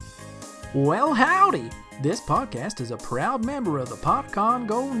Well, howdy! This podcast is a proud member of the PodCon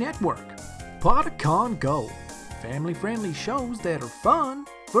Go network. PodCon Go, family-friendly shows that are fun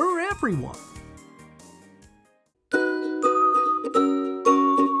for everyone.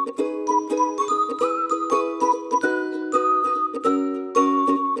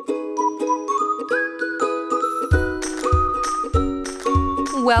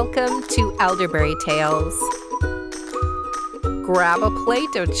 Welcome to Elderberry Tales. Grab a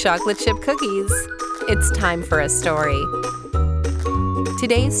plate of chocolate chip cookies. It's time for a story.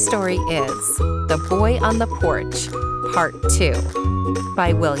 Today's story is The Boy on the Porch, Part 2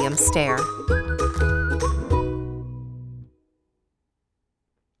 by William Stair.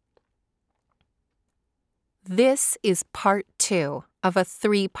 This is Part 2 of a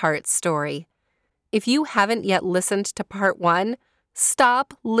 3-part story. If you haven't yet listened to Part 1,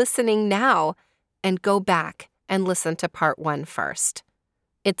 stop listening now and go back and listen to Part 1 first.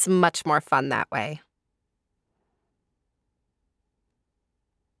 It's much more fun that way.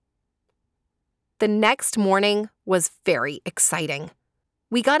 The next morning was very exciting.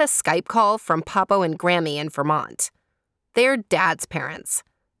 We got a Skype call from Popo and Grammy in Vermont. They're Dad's parents.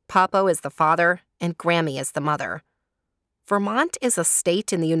 Popo is the father and Grammy is the mother. Vermont is a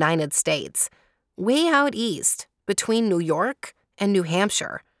state in the United States, way out east, between New York and New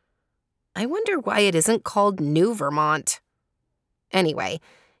Hampshire. I wonder why it isn't called New Vermont. Anyway,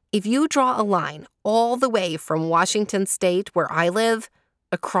 if you draw a line all the way from Washington State, where I live,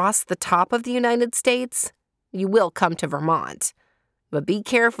 across the top of the United States, you will come to Vermont. But be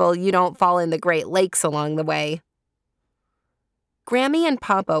careful you don't fall in the Great Lakes along the way. Grammy and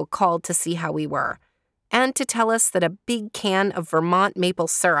Popo called to see how we were, and to tell us that a big can of Vermont maple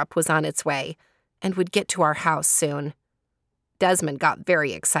syrup was on its way and would get to our house soon. Desmond got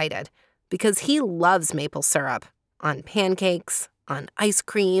very excited because he loves maple syrup on pancakes, on ice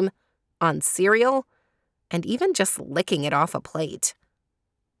cream, on cereal, and even just licking it off a plate.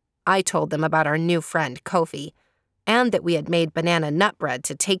 I told them about our new friend, Kofi, and that we had made banana nut bread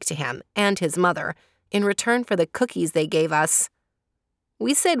to take to him and his mother in return for the cookies they gave us.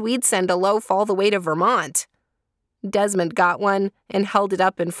 We said we'd send a loaf all the way to Vermont. Desmond got one and held it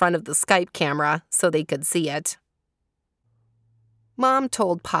up in front of the Skype camera so they could see it. Mom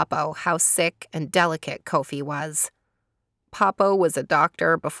told Popo how sick and delicate Kofi was. Popo was a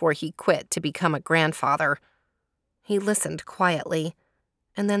doctor before he quit to become a grandfather. He listened quietly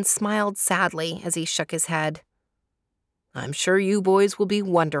and then smiled sadly as he shook his head. "I'm sure you boys will be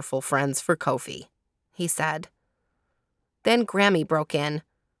wonderful friends for Kofi," he said. Then Grammy broke in.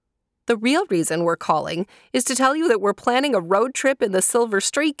 "The real reason we're calling is to tell you that we're planning a road trip in the Silver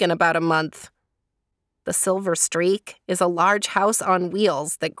Streak in about a month." The Silver Streak is a large house on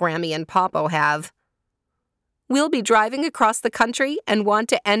wheels that Grammy and Popo have. "We'll be driving across the country and want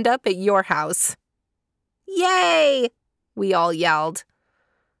to end up at your house." "Yay!" we all yelled.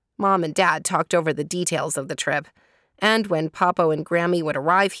 Mom and Dad talked over the details of the trip, and when Popo and Grammy would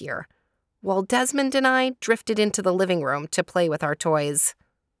arrive here, while Desmond and I drifted into the living room to play with our toys.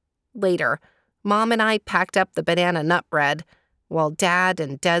 Later, Mom and I packed up the banana nut bread, while Dad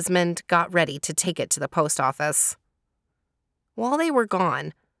and Desmond got ready to take it to the post office. While they were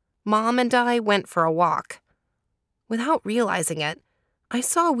gone, Mom and I went for a walk. Without realizing it, I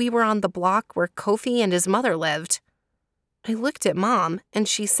saw we were on the block where Kofi and his mother lived. I looked at Mom, and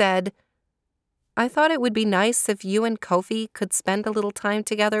she said, "I thought it would be nice if you and Kofi could spend a little time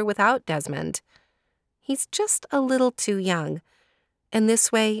together without Desmond. He's just a little too young, and this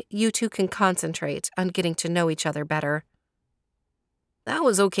way you two can concentrate on getting to know each other better." That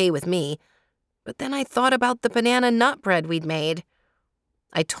was okay with me, but then I thought about the banana nut bread we'd made.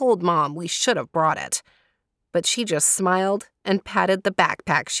 I told Mom we should have brought it, but she just smiled and patted the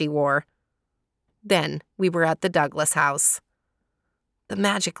backpack she wore. Then we were at the Douglas house. The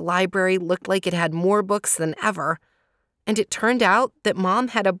magic library looked like it had more books than ever, and it turned out that Mom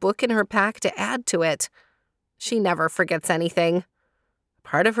had a book in her pack to add to it. She never forgets anything.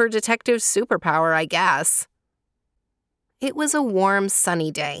 Part of her detective superpower, I guess. It was a warm, sunny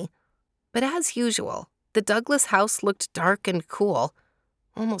day, but as usual, the Douglas house looked dark and cool,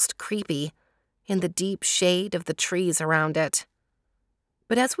 almost creepy, in the deep shade of the trees around it.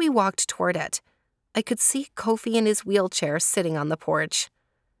 But as we walked toward it, I could see Kofi in his wheelchair sitting on the porch.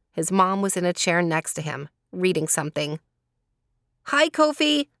 His mom was in a chair next to him, reading something. "Hi,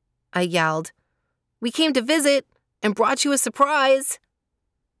 Kofi," I yelled. "We came to visit and brought you a surprise."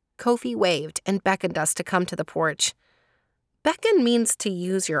 Kofi waved and beckoned us to come to the porch. Beckon means to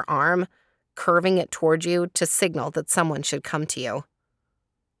use your arm, curving it toward you to signal that someone should come to you.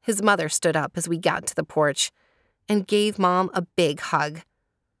 His mother stood up as we got to the porch and gave Mom a big hug.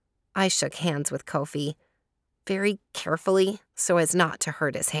 I shook hands with Kofi, very carefully so as not to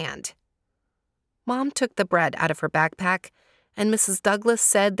hurt his hand. Mom took the bread out of her backpack, and Mrs. Douglas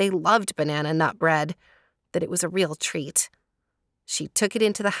said they loved banana nut bread, that it was a real treat. She took it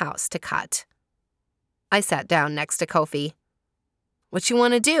into the house to cut. I sat down next to Kofi. "What you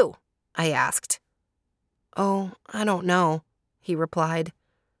want to do?" I asked. "Oh, I don't know," he replied.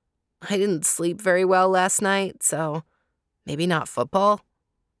 "I didn't sleep very well last night, so maybe not football."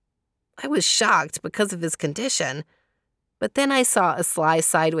 I was shocked because of his condition, but then I saw a sly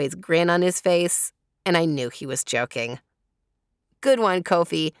sideways grin on his face, and I knew he was joking. "Good one,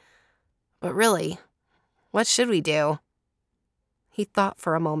 Kofi. But really, what should we do?" He thought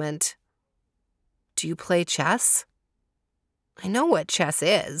for a moment. "Do you play chess?" "I know what chess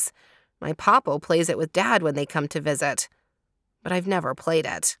is. My papo plays it with Dad when they come to visit, but I've never played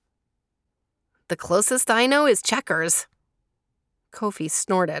it." "The closest I know is checkers." Kofi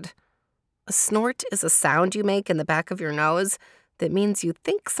snorted. A snort is a sound you make in the back of your nose that means you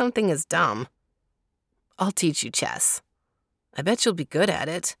think something is dumb. "I'll teach you chess. I bet you'll be good at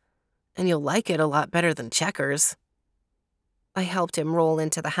it, and you'll like it a lot better than checkers." I helped him roll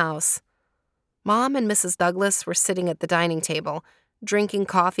into the house. Mom and Mrs. Douglas were sitting at the dining table, drinking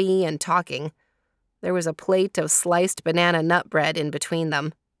coffee and talking. There was a plate of sliced banana nut bread in between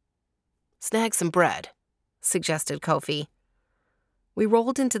them. "Snag some bread," suggested Kofi. We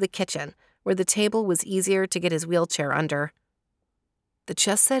rolled into the kitchen, where the table was easier to get his wheelchair under. "The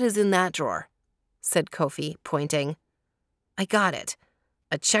chess set is in that drawer," said Kofi, pointing. I got it,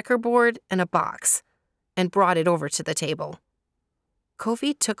 a checkerboard and a box, and brought it over to the table.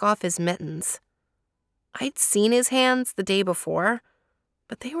 Kofi took off his mittens. I'd seen his hands the day before,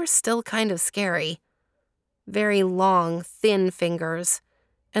 but they were still kind of scary. Very long, thin fingers,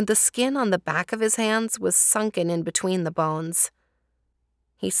 and the skin on the back of his hands was sunken in between the bones.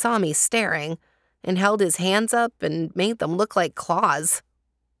 He saw me staring and held his hands up and made them look like claws.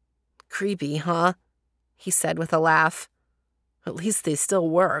 "Creepy, huh?" he said with a laugh. "At least they still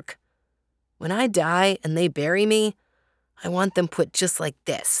work. When I die and they bury me, I want them put just like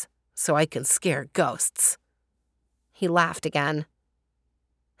this, so I can scare ghosts." He laughed again.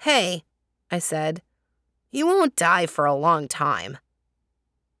 "Hey," I said, "you won't die for a long time."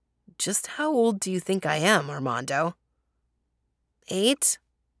 "Just how old do you think I am, Armando?" 8?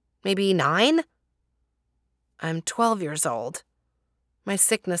 Maybe 9? "I'm 12 years old. My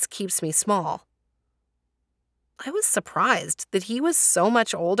sickness keeps me small." I was surprised that he was so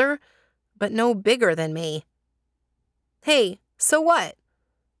much older, but no bigger than me. "Hey, so what?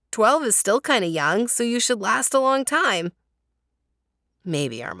 12 is still kind of young, so you should last a long time."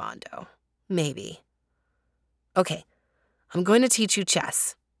 "Maybe, Armando. Maybe. Okay, I'm going to teach you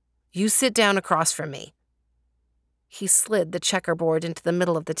chess. You sit down across from me." He slid the checkerboard into the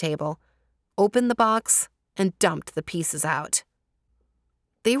middle of the table, opened the box, and dumped the pieces out.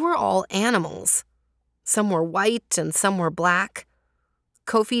 They were all animals. Some were white and some were black.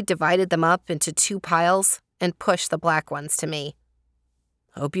 Kofi divided them up into 2 piles and pushed the black ones to me.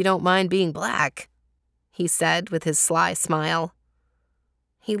 "Hope you don't mind being black," he said with his sly smile.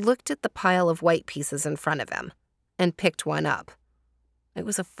 He looked at the pile of white pieces in front of him and picked one up. It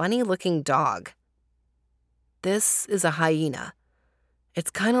was a funny-looking dog. "This is a hyena.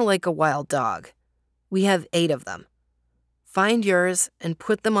 It's kind of like a wild dog. We have 8 of them. Find yours and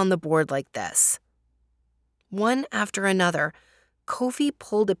put them on the board like this." One after another, Kofi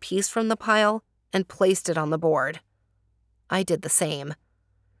pulled a piece from the pile and placed it on the board. I did the same.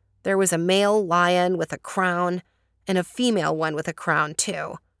 There was a male lion with a crown and a female one with a crown,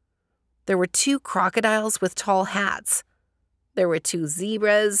 too. There were 2 crocodiles with tall hats. There were 2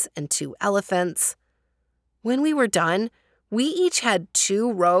 zebras and 2 elephants. When we were done, we each had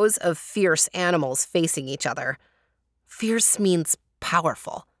 2 rows of fierce animals facing each other. Fierce means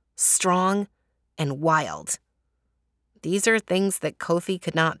powerful, strong, and wild. These are things that Kofi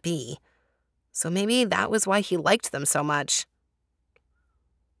could not be, so maybe that was why he liked them so much.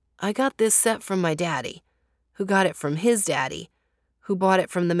 "I got this set from my daddy, who got it from his daddy, who bought it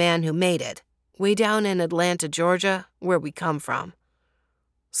from the man who made it, way down in Atlanta, Georgia, where we come from.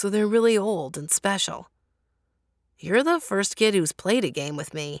 So they're really old and special. You're the first kid who's played a game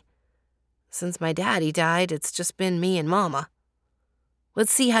with me. Since my daddy died, it's just been me and Mama.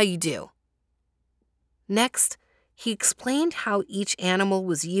 Let's see how you do." Next, he explained how each animal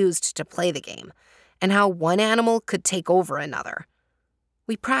was used to play the game and how one animal could take over another.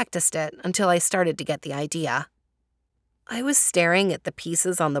 We practiced it until I started to get the idea. I was staring at the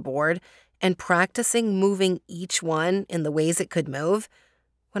pieces on the board and practicing moving each one in the ways it could move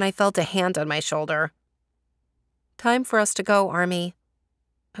when I felt a hand on my shoulder. "Time for us to go, Army."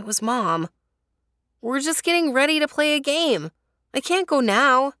 It was Mom. We're just getting ready to play a game. I can't go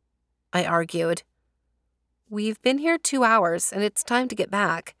now, I argued. We've been here 2 hours, and it's time to get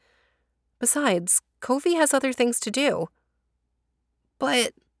back. Besides, Kofi has other things to do.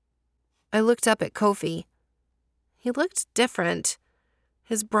 But I looked up at Kofi. He looked different.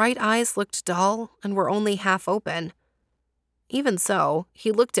 His bright eyes looked dull and were only half open. Even so,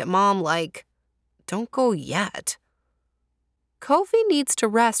 he looked at Mom like, "Don't go yet." Kofi needs to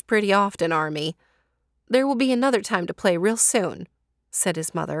rest pretty often, Army. There will be another time to play real soon, said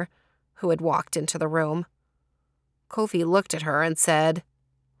his mother, who had walked into the room. Kofi looked at her and said,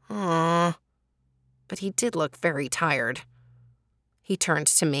 "Aw," but he did look very tired. He turned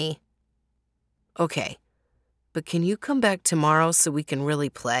to me. "Okay, but can you come back tomorrow so we can really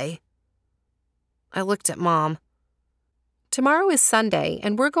play?" I looked at Mom. "Tomorrow is Sunday,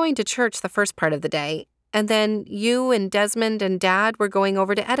 and we're going to church the first part of the day, and then you and Desmond and Dad were going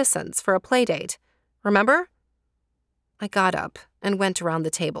over to Edison's for a play date. Remember?" I got up and went around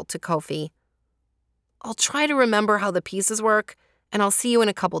the table to Kofi. "I'll try to remember how the pieces work, and I'll see you in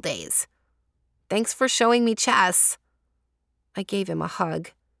a couple days. Thanks for showing me chess." I gave him a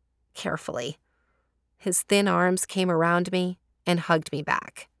hug, carefully. His thin arms came around me and hugged me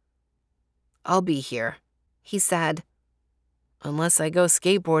back. "I'll be here," he said, "unless I go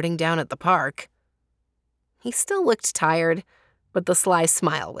skateboarding down at the park." He still looked tired, but the sly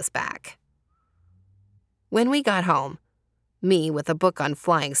smile was back. When we got home, me with a book on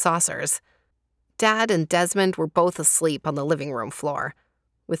flying saucers, Dad and Desmond were both asleep on the living room floor,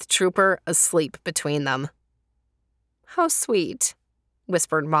 with Trooper asleep between them. "How sweet,"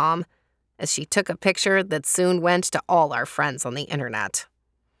 whispered Mom, as she took a picture that soon went to all our friends on the internet.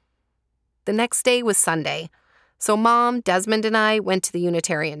 The next day was Sunday, so Mom, Desmond, and I went to the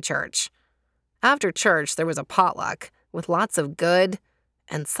Unitarian Church. After church, there was a potluck with lots of good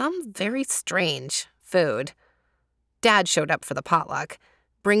and some very strange food. Dad showed up for the potluck,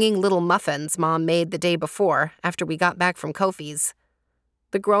 bringing little muffins Mom made the day before after we got back from Kofi's.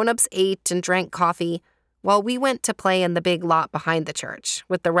 The grown-ups ate and drank coffee while we went to play in the big lot behind the church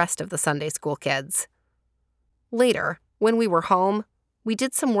with the rest of the Sunday school kids. Later, when we were home, we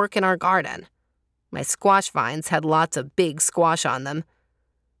did some work in our garden. My squash vines had lots of big squash on them.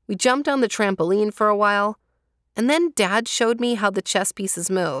 We jumped on the trampoline for a while, and then Dad showed me how the chess pieces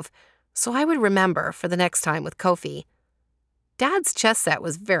move, so I would remember for the next time with Kofi. Dad's chess set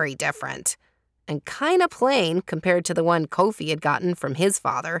was very different, and kinda plain compared to the one Kofi had gotten from his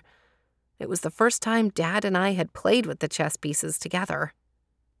father. It was the first time Dad and I had played with the chess pieces together.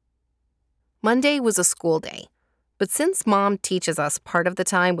 Monday was a school day, but since Mom teaches us part of the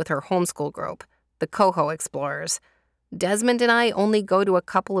time with her homeschool group, the Coho Explorers, Desmond and I only go to a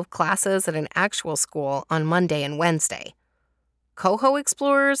couple of classes at an actual school on Monday and Wednesday. Coho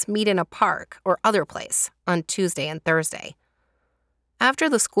Explorers meet in a park or other place on Tuesday and Thursday. After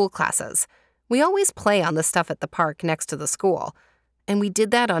the school classes, we always play on the stuff at the park next to the school, and we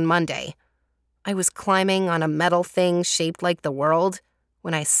did that on Monday. I was climbing on a metal thing shaped like the world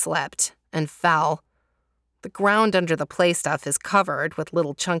when I slipped and fell. The ground under the play stuff is covered with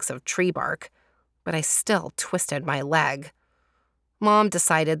little chunks of tree bark, but I still twisted my leg. Mom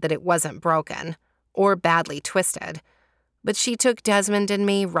decided that it wasn't broken or badly twisted, but she took Desmond and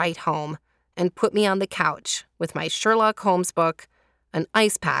me right home and put me on the couch with my Sherlock Holmes book, an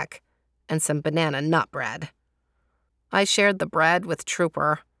ice pack, and some banana nut bread. I shared the bread with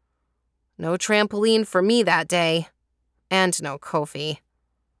Trooper. No trampoline for me that day, and no Kofi.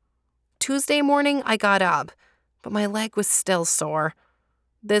 Tuesday morning, I got up, but my leg was still sore.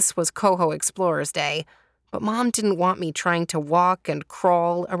 This was Coho Explorers Day, but Mom didn't want me trying to walk and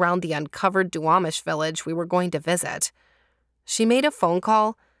crawl around the uncovered Duwamish village we were going to visit. She made a phone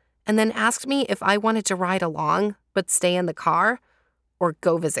call and then asked me if I wanted to ride along but stay in the car or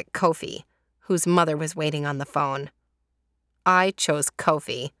go visit Kofi, whose mother was waiting on the phone. I chose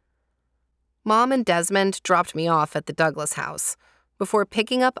Kofi. Mom and Desmond dropped me off at the Douglas house before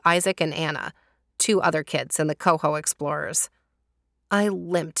picking up Isaac and Anna, 2 other kids in the Coho Explorers. I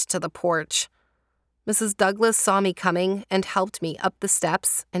limped to the porch. Mrs. Douglas saw me coming and helped me up the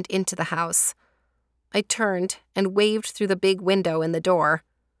steps and into the house. I turned and waved through the big window in the door.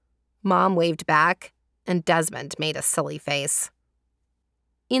 Mom waved back, and Desmond made a silly face.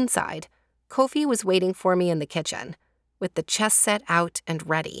 Inside, Kofi was waiting for me in the kitchen, with the chess set out and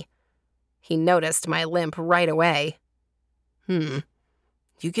ready. He noticed my limp right away. You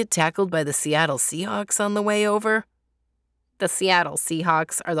get tackled by the Seattle Seahawks on the way over?" The Seattle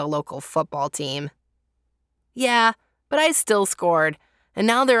Seahawks are the local football team. "Yeah, but I still scored, and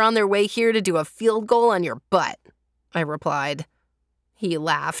now they're on their way here to do a field goal on your butt," I replied. He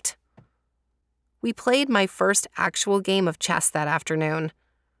laughed. We played my first actual game of chess that afternoon.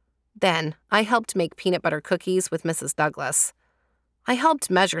 Then, I helped make peanut butter cookies with Mrs. Douglas. I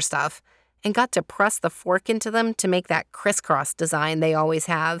helped measure stuff and got to press the fork into them to make that crisscross design they always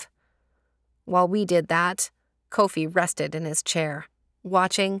have. While we did that, Kofi rested in his chair,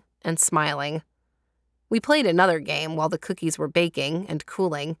 watching and smiling. We played another game while the cookies were baking and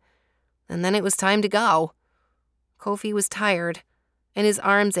cooling, and then it was time to go. Kofi was tired, and his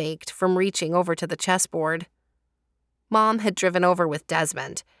arms ached from reaching over to the chessboard. Mom had driven over with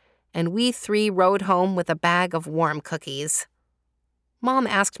Desmond, and we 3 rode home with a bag of warm cookies. Mom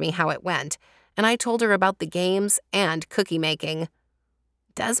asked me how it went, and I told her about the games and cookie making.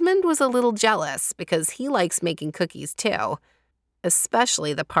 Desmond was a little jealous because he likes making cookies too,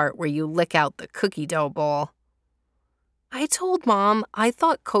 especially the part where you lick out the cookie dough bowl. I told Mom I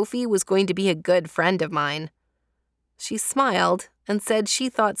thought Kofi was going to be a good friend of mine. She smiled and said she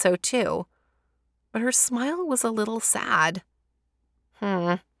thought so too, but her smile was a little sad.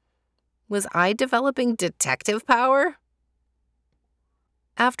 Was I developing detective power?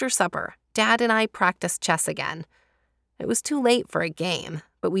 After supper, Dad and I practiced chess again. It was too late for a game,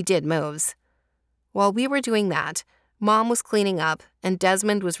 but we did moves. While we were doing that, Mom was cleaning up and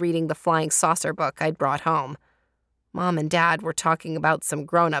Desmond was reading the flying saucer book I'd brought home. Mom and Dad were talking about some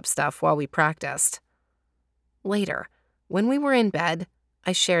grown-up stuff while we practiced. Later, when we were in bed,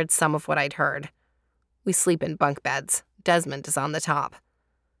 I shared some of what I'd heard. We sleep in bunk beds. Desmond is on the top.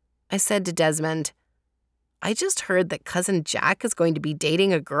 I said to Desmond, "I just heard that Cousin Jack is going to be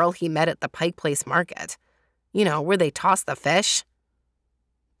dating a girl he met at the Pike Place Market. You know, where they toss the fish."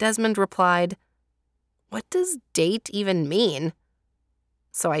 Desmond replied, "What does date even mean?"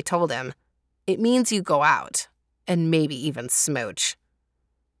 So I told him, "It means you go out, and maybe even smooch."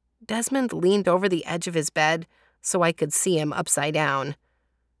 Desmond leaned over the edge of his bed so I could see him upside down.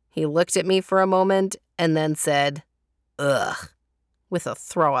 He looked at me for a moment and then said, "Ugh," with a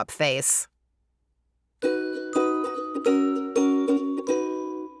throw-up face.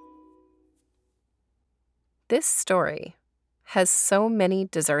 This story has so many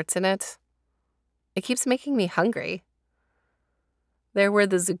desserts in it. It keeps making me hungry. There were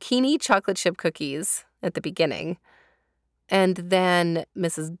the zucchini chocolate chip cookies at the beginning, and then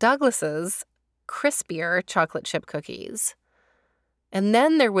Mrs. Douglas's crispier chocolate chip cookies. And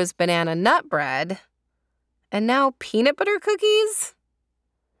then there was banana nut bread, and now peanut butter cookies?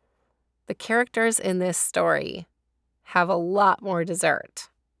 The characters in this story have a lot more dessert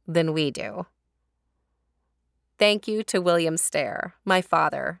than we do. Thank you to William Stair, my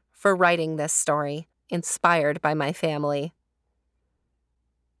father, for writing this story, inspired by my family.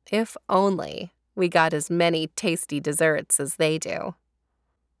 If only we got as many tasty desserts as they do.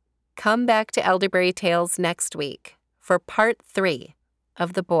 Come back to Elderberry Tales next week for part 3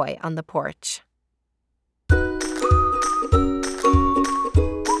 of The Boy on the Porch.